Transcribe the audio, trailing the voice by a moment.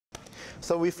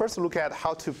So we first look at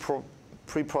how to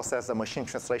pre-process a machine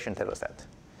translation data set.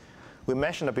 We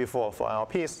mentioned before for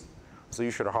NLPs, so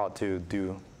you should know how to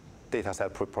do data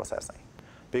set pre-processing.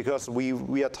 Because we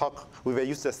will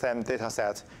use the same data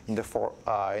set in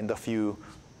the few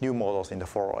new models in the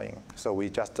following. So we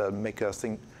just make a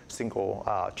single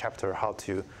chapter how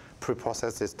to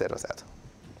pre-process this data set.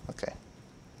 Okay.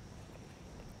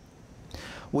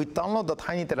 We download the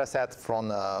tiny data set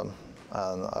from a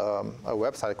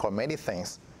website called Many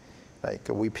Things. Like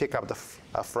we pick up the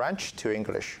French to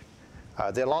English.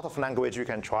 There are a lot of languages you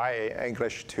can try,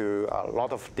 English to a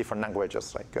lot of different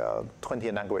languages, like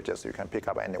 20 languages, you can pick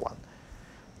up anyone.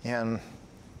 And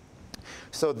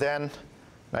so then,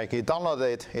 like you download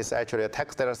it, it's actually a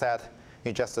text data set.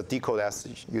 You just decode as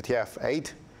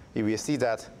UTF-8. You will see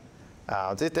that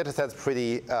this data set is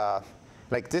pretty,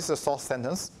 like this is a source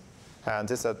sentence, and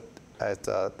this is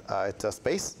a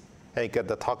space, and you get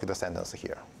the target sentence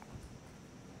here.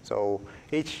 So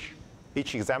each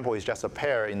example is just a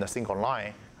pair in a single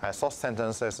line, and source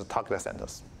sentence is a target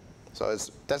sentence. So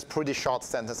that's pretty short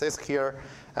sentences here.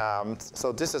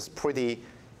 So this is pretty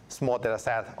small data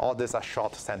set. All these are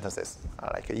short sentences,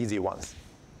 like easy ones.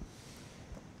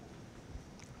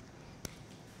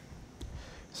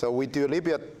 So we do a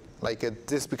little bit like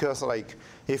this because like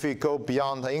if we go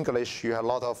beyond English, you have a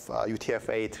lot of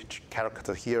UTF-8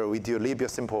 characters here. We do a little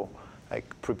bit simple like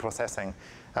pre-processing.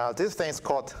 This thing is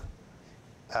called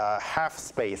half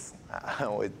space.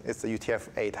 It's a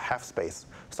UTF-8 half space.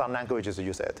 Some languages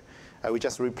use it. We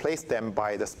just replace them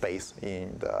by the space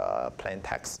in the plain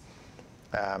text.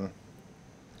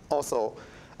 Also,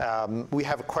 we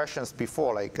have questions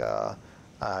before, like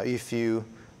if you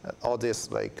all these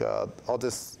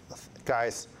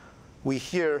guys, we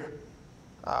hear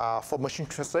for machine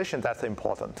translation that's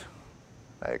important.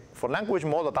 Like for language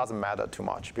model doesn't matter too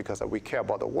much because we care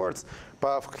about the words,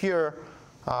 but here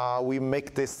we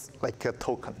make this like a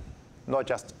token, not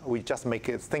just we just make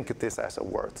it think this as a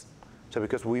word. So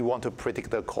because we want to predict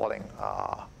the calling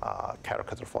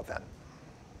character for them.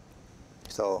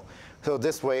 So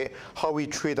this way, how we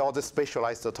treat all the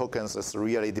specialized tokens is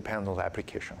really depends on the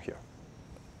application here.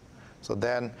 So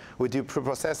then we do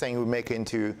pre-processing, we make it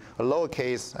into a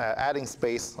lowercase, adding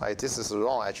space. Like this is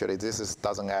wrong actually. This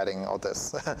doesn't adding all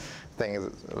this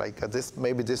thing. Like this,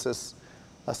 maybe this is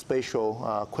a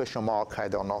spatial question mark. I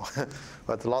don't know,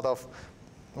 but a lot of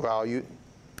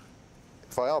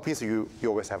for NLPs you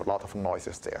always have a lot of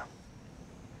noises there.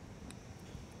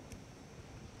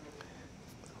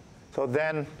 So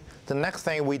then the next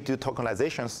thing we do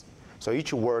tokenizations. So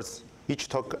each words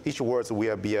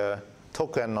will be a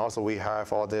token. Also we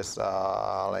have all this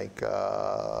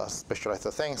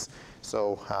specialized things.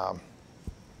 So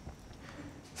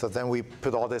so then we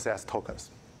put all this as tokens.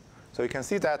 So you can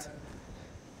see that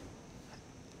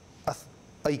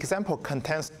an example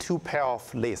contains two pair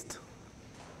of lists.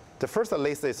 The first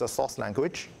list is a source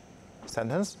language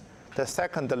sentence. The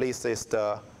second list is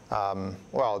the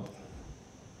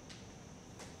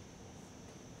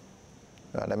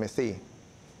let me see.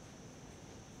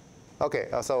 Okay,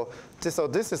 so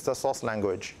this is the source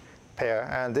language pair,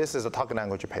 and this is the target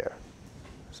language pair.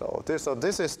 So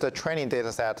this is the training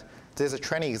data set. This is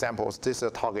training examples. This is a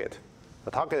target.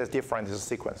 The target is different. It's a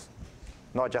sequence,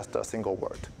 not just a single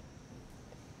word.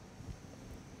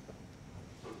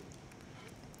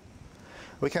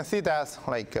 We can see that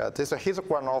like this is a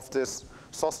histogram of this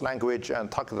source language and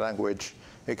target language.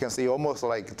 You can see almost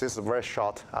like this is a very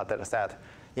short data set.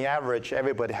 In average,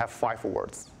 everybody have 5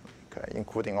 words, okay,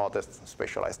 including all the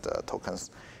specialized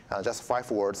tokens, just 5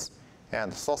 words.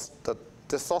 And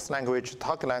the source language,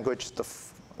 target language,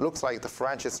 looks like the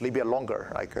French is a little bit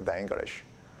longer, like the English.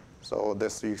 So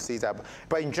this you see that.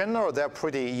 But in general, they're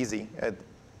pretty easy.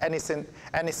 Any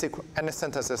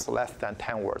sentence is less than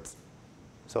 10 words.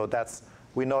 So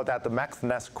we know that the max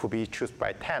length could be chosen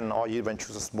by 10, or even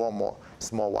choose a small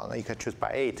one. You can choose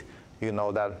by 8. You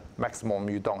know that maximum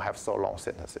you don't have so long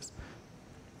sentences.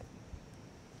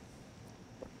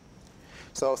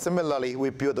 So similarly, we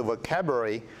build the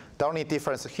vocabulary. The only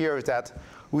difference here is that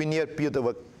we need to build the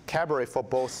vocabulary for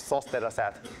both source data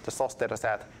set, the source data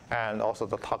set, and also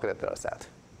the target data set.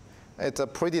 It's a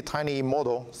pretty tiny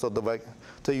model, so the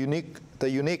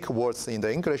unique words in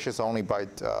the English is only by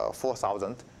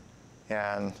 4,000.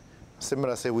 And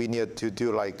similarly, we need to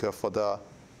do like for the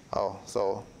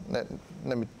so let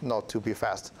me not to be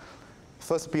fast.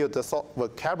 First, build the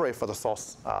vocabulary for the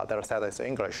source data set is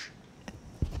English.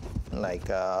 Like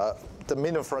the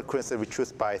minimum frequency we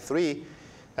choose by 3.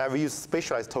 We use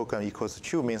specialized token equals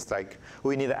 2 means like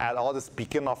we need to add all this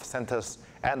beginning of sentence,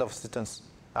 end of sentence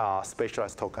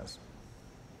specialized tokens.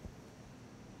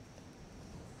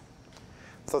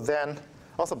 So then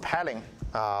also padding,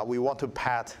 we want to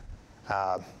pad.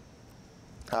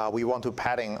 We want to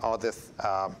padding all this.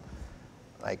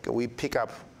 Like we pick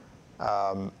up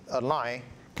a line,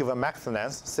 give a max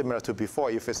length similar to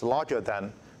before. If it's larger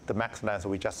than the max length,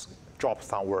 we just drop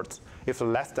some words. If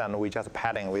less than, we just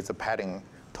padding with the padding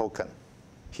token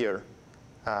here.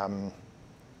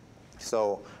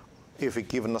 So if we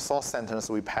given the source sentence,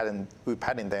 we padding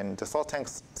then the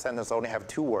source sentence only have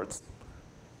 2 words,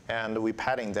 and we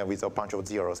padding them with a bunch of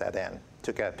zeros at the end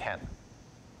to get 10.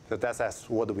 So that's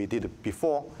what we did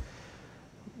before.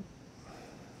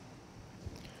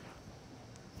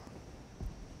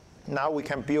 Now we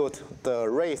can build the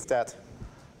arrays that,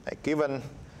 like, given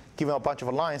a bunch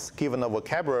of lines, given a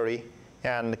vocabulary,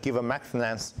 and given max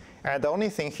length. And the only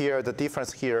thing here, the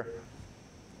difference here,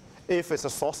 if it's a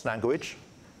source language,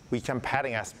 we can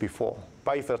padding as before.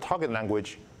 But if it's a target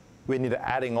language, we need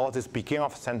adding all this beginning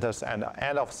of sentence and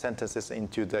end of sentences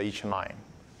into each line.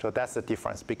 So that's the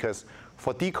difference, because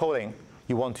for decoding,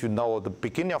 you want to know the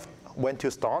beginning of when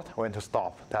to start, when to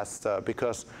stop. That's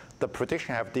because the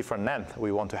prediction have different length.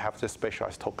 We want to have the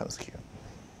specialized tokens here.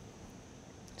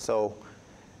 So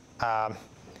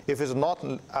if it's not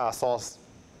a source,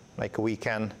 like we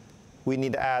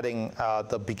need adding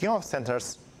the beginning of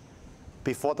sentence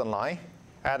before the line,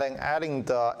 adding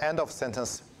the end of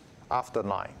sentence after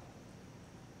line.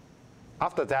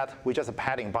 After that, we just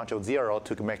padding a bunch of 0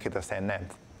 to make it the same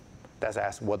length. That's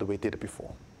as what we did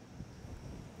before.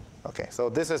 Okay, so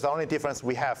this is the only difference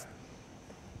we have.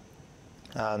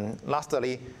 And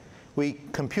lastly, we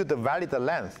compute the valid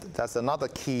length. That's another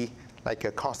key, like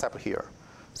a concept here.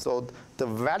 So the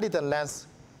valid length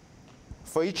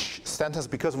for each sentence,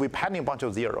 because we're padding a bunch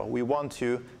of 0, we want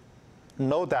to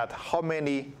know that how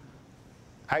many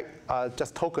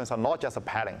just tokens are not just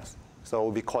paddings. So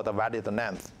we call the valid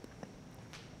length,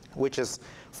 which is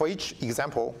for each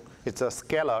example, it's a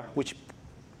scalar which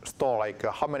store like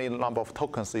how many number of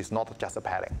tokens is not just a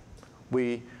padding.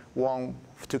 We want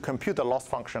to compute the loss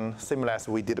function similar as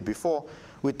we did before.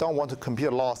 We don't want to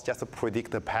compute loss just to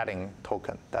predict the padding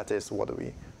token. That is what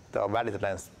the valid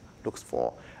length looks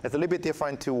for. It's a little bit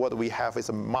different to what we have is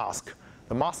a mask.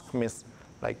 The mask means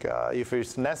like if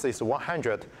its length is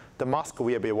 100, the mask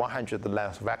will be 100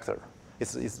 length vector.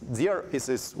 It's 0,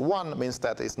 it's 1 means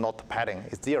that it's not padding.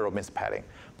 It's 0 means padding.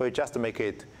 But we just make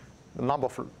it the number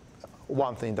of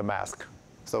ones in the mask.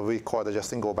 So we call it just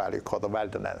single value called the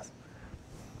valid length.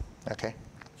 Okay.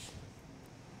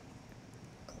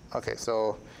 Okay,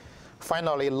 so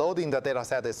finally, loading the data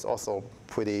set is also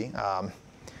pretty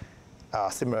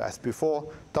similar as before.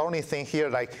 The only thing here,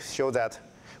 like, show that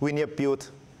we need to build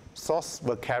source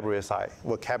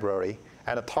vocabulary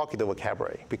and a target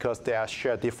vocabulary because they are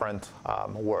share different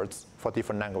words for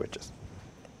different languages.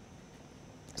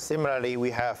 Similarly,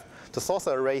 we have the source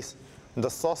arrays, the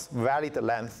source valid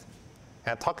length,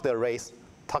 and target arrays,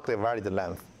 target valid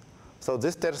length. So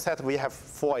this data set, we have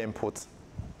 4 inputs.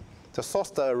 The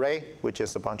source array, which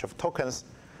is a bunch of tokens,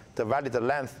 the valid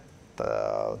length,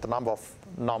 the number of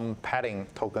non-padding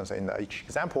tokens in each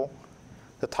example,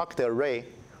 the target array,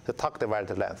 the target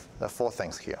valid length, the 4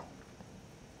 things here.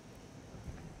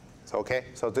 So, okay,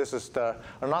 so this is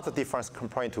another difference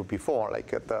compared to before,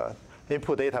 like the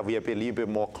input data will be a little bit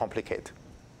more complicated.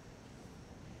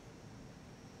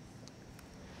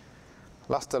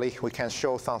 Lastly, we can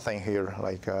show something here,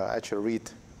 like actually read,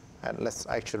 and let's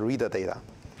actually read the data.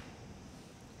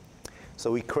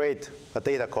 So we create a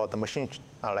data called the machine,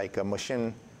 like a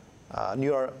machine,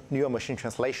 neural machine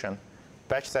translation.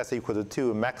 Batch size equal to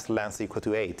 2, max length equal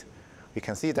to 8. We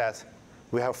can see that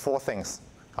we have 4 things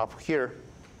up here.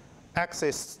 X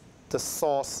is the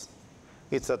source.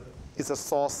 It's a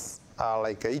source,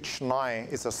 like each line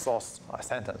is a source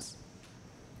sentence.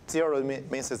 0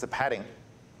 means it's a padding.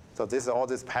 So this is all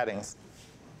these paddings.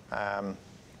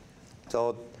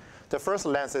 So the first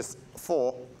length is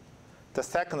 4. The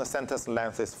second sentence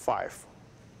length is 5.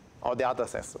 All the other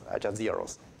things are just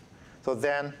zeros. So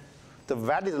then the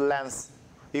valid length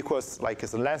equals like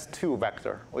it's a length 2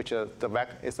 vector, which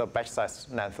is a batch size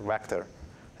length vector.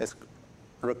 Its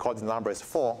recorded number is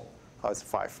 4, or it's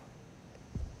 5.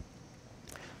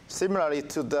 Similarly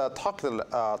to the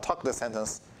target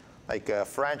sentence, like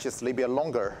French is a little bit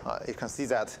longer. You can see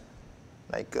that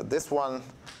like this one,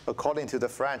 according to the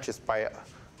French, is by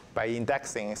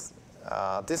indexing.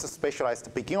 This is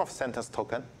specialized beginning of sentence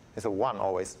token. It's a 1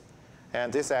 always.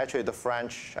 And this is actually the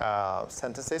French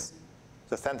sentences,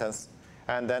 the sentence.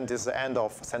 And then this is the end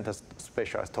of sentence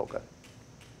specialized token.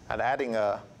 And adding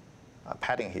a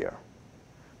padding here.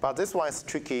 But this one is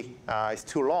tricky. It's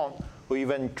too long. we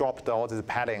even dropped all this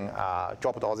padding,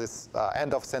 dropped all this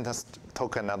end of sentence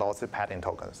token and all the padding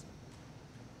tokens.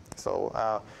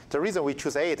 So the reason we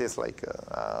choose 8 is like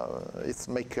it's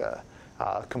make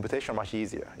computation much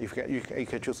easier. You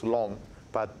can choose long,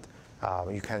 but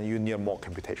you need more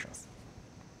computations.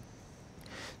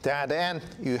 Then at the end,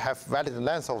 you have valid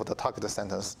length of the target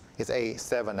sentence is 8,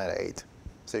 7, and 8.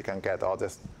 So you can get all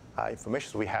this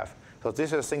information we have. So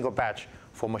this is a single batch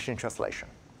for machine translation.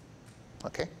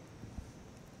 Okay.